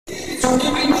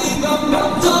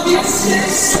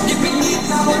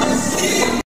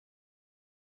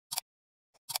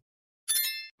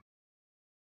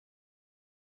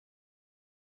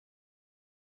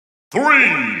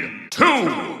Three,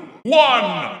 two,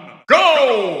 one,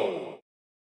 go!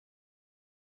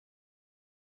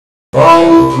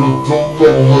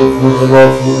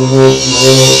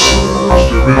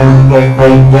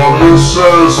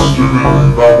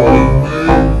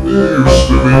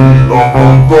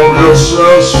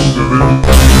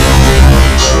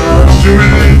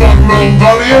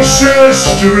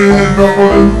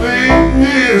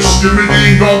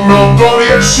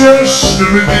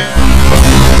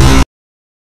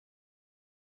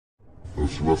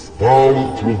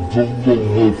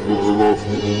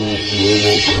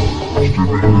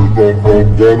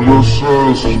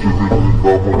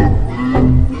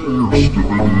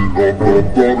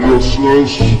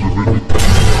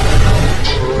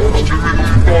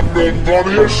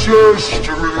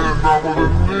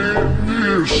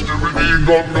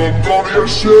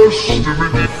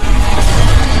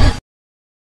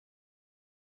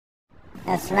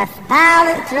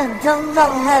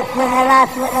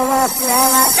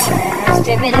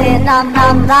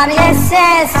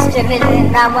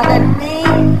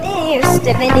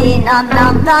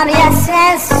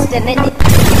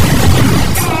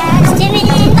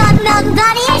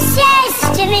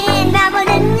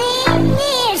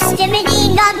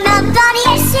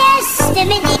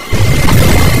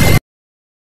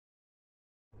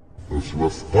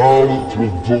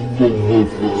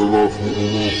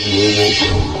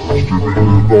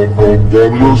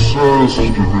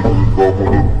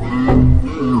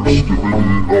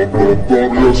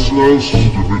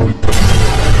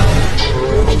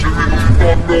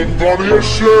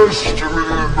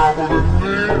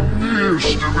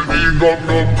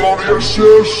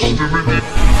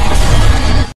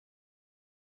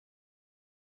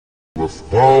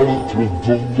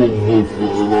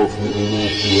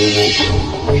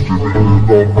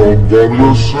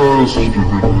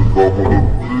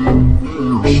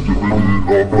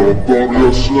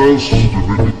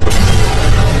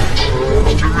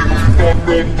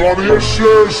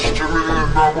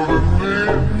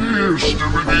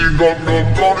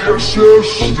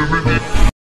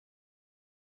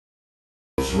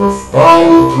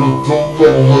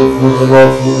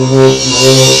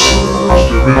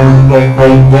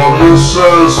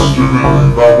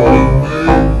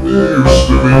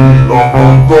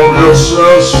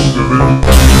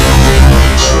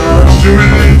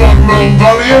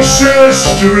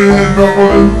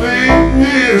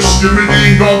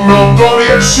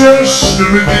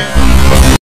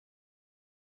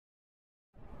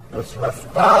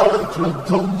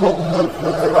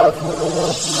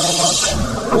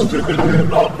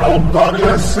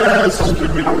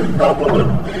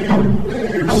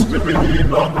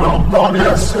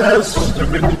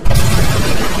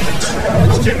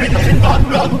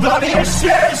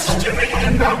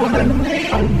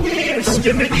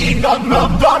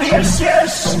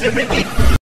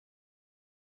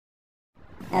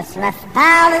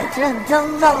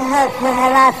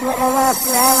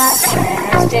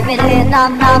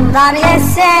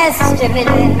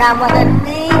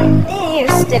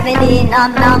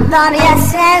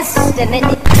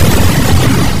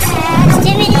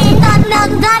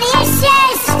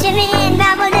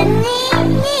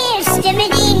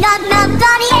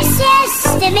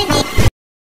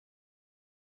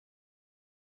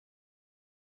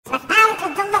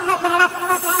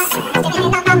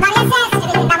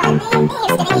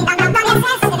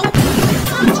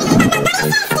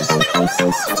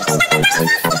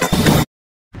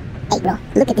 Hey bro,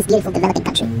 look at this beautiful developing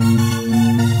country.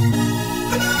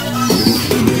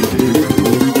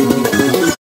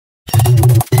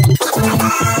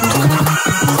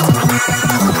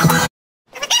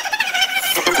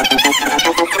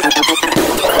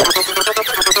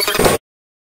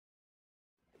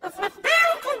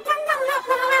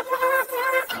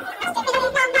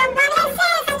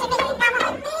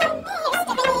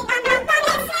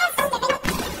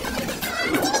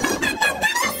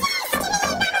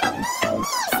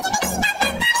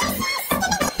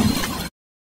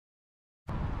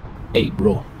 Hey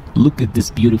bro, look at this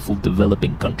beautiful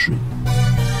developing country.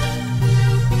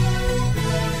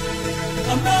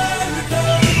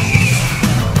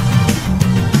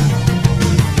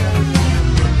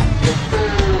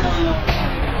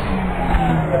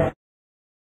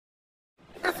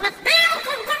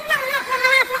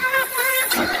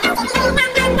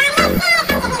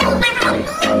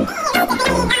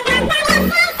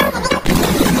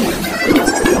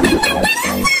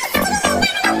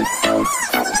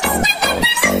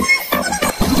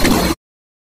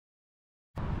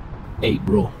 Hey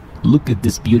bro, look at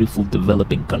this beautiful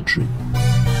developing country.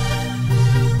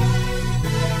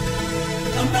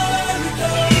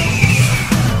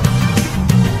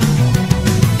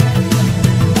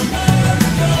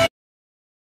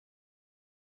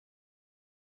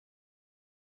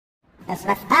 Es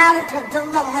was out to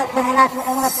do the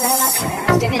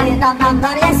Skibidi dum dum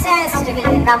dum yes yes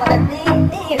Skibidi dum dum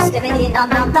Skibidi dum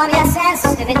dum dum yes yes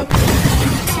Skibidi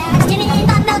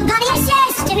dum dum dum yes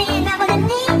yes Skibidi dum dum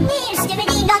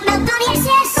Skibidi dum dum dum yes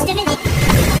yes Skibidi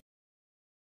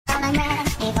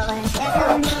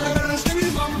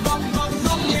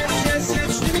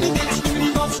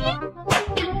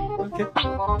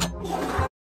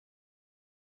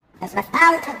Es was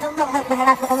out to do the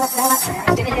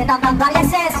Skibidi dum dum dum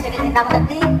yes yes Skibidi dum dum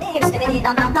Skibidi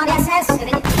dum dum dum yes yes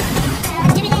Skibidi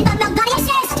dum dum dum yes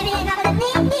yes Skibidi dum dum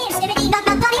Skibidi dum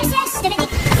dum dum yes yes Skibidi.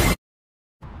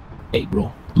 Hey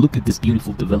bro, look at this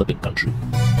beautiful developing country.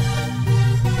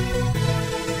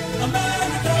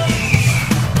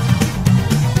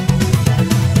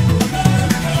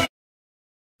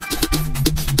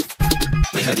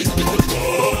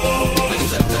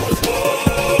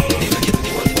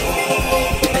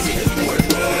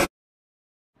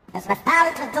 Es was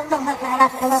out to do the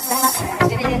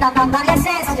Skibidi dum dum dum yes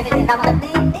yes Skibidi dum dum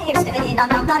Skibidi dum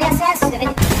dum dum yes yes Skibidi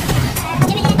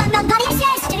dum dum dum yes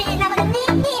yes Skibidi dum dum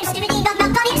Skibidi dum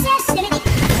dum dum yes yes Skibidi.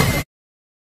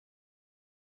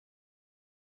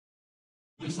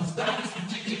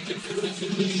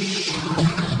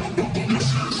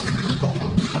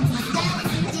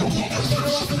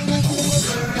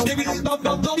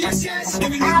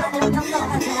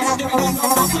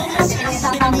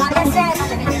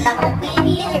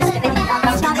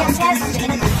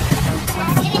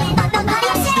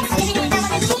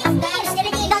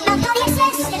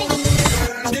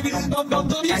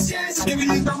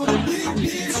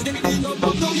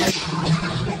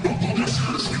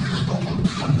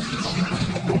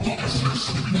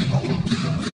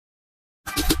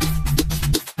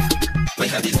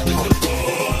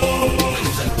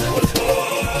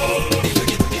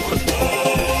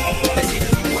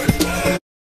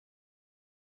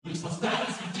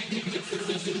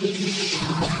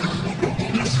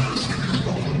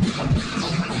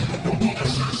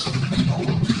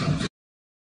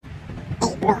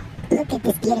 Hey bro, look at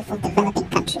this beautiful developing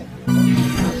country.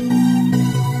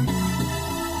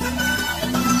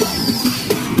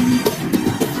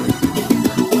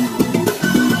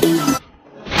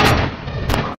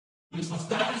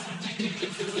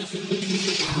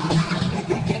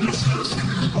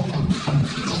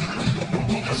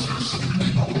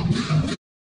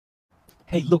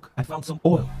 Hey look, I found some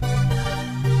oil.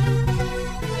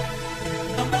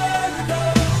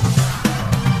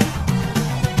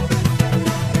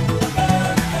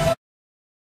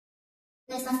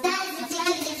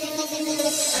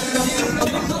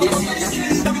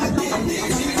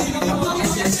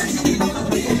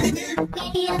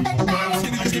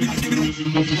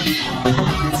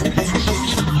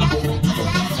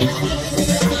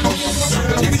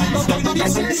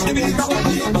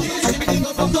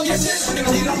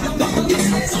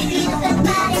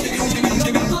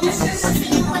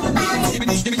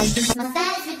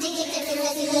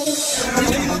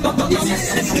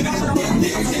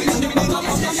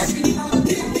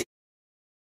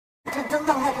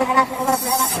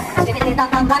 Skibidi dum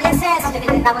dum dum yes yes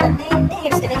Skibidi dum dum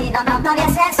Skibidi dum dum dum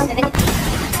yes yes Skibidi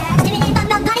dum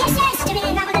dum dum yes yes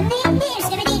Skibidi dum dum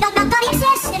Skibidi dum dum dum yes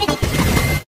yes Skibidi.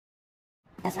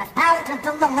 Es was out to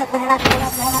do the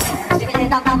Skibidi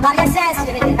dum dum dum yes yes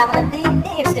Skibidi dum dum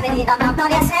Skibidi dum dum dum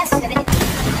yes yes Skibidi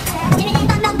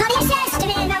dum dum dum yes yes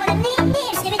Skibidi dum dum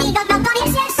Skibidi dum dum dum yes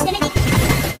yes Skibidi.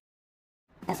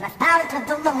 Es was out to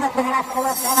do the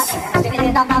Skibidi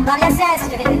dum dum dum yes yes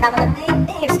Skibidi dum dum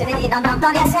Skibidi dum dum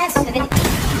dum yes yes Skibidi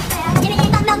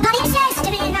dum dum dum yes yes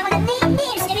Skibidi dum dum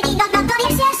Skibidi dum dum dum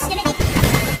yes yes Skibidi.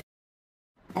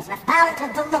 Es was out to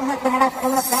do the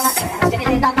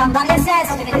Skibidi dum dum dum yes yes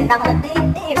Skibidi dum dum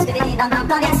Skibidi dum dum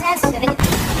dum yes yes Skibidi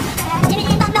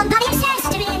dum dum dum yes yes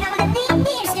Skibidi dum dum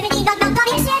Skibidi dum dum dum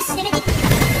yes yes Skibidi.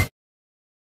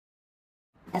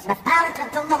 Es was out to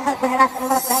do the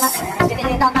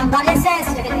Skibidi dum dum dum yes yes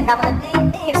Skibidi dum dum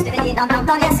Skibidi dum dum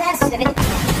dum yes yes Skibidi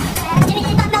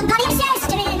dum dum dum yes yes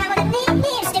Skibidi dum dum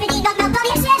Skibidi dum dum dum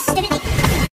yes yes Skibidi.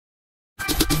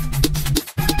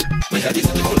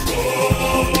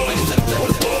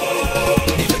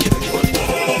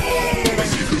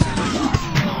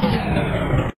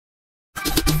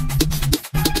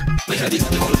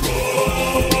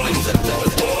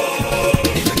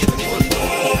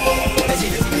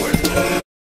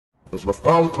 Es was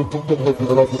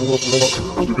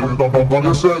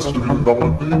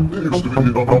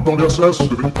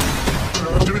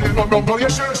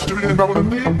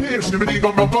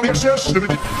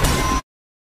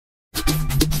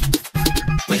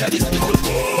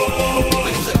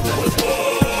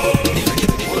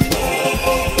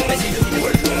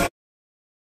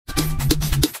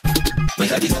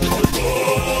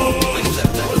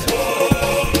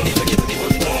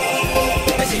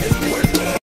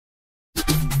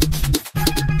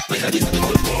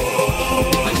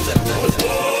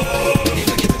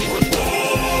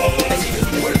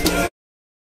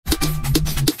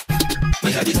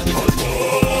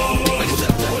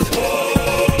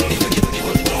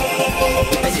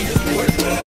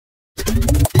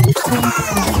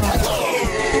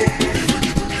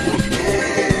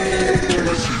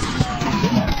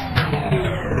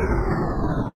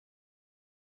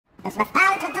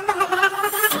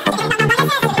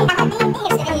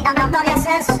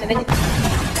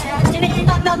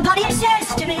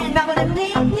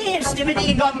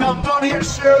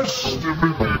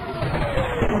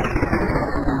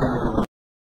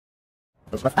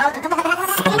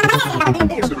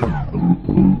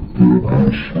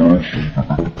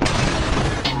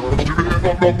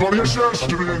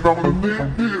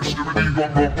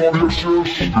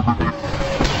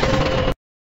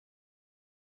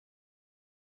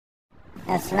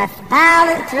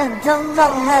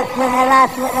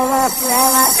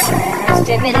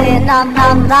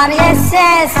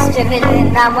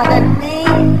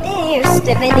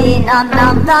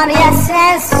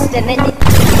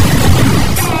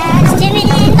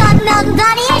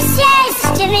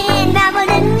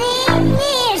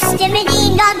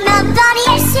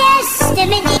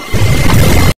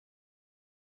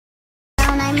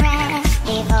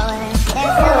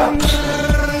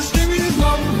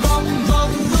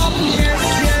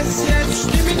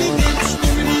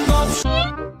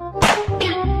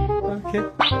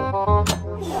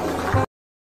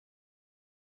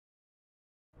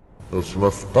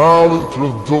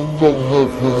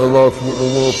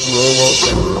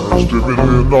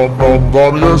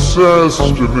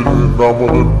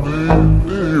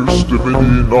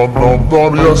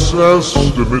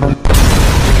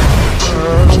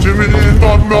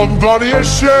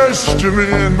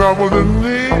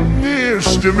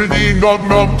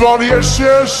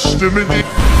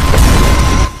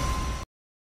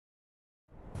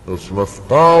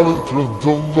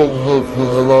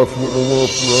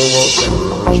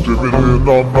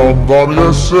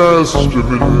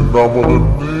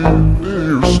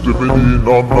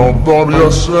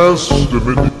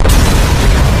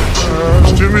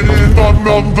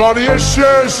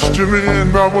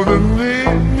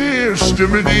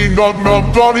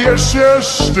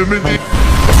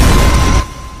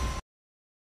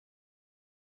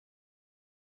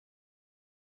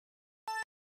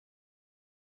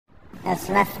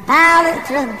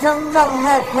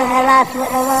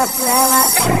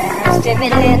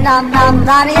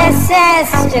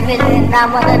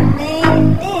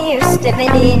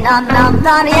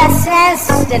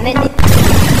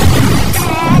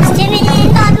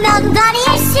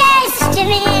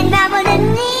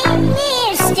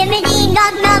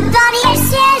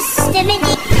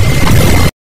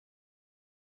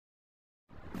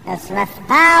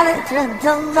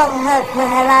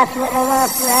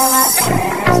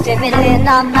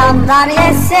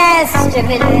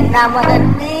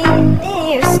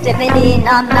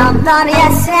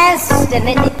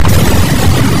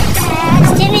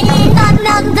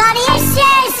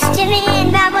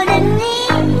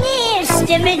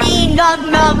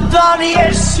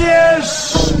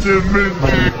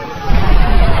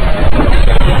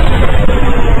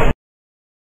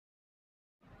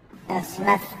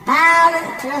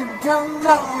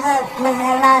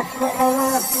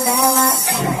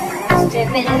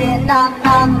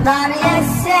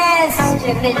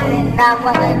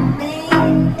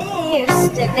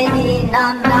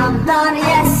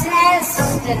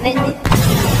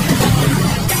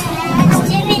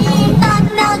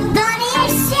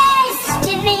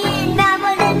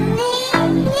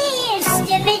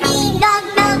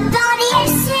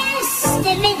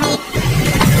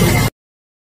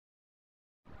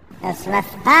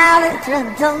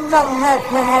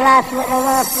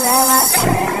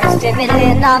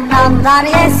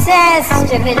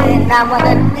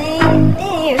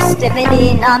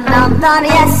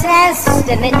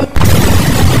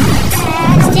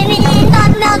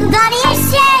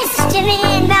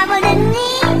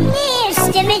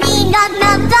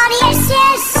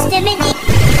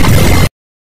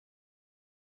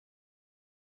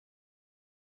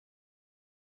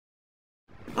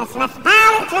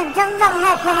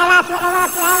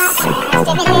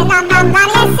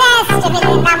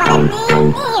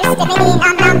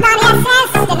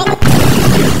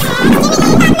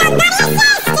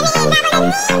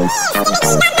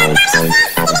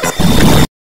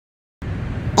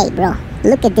Hey bro,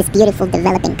 look at this beautiful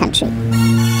developing country.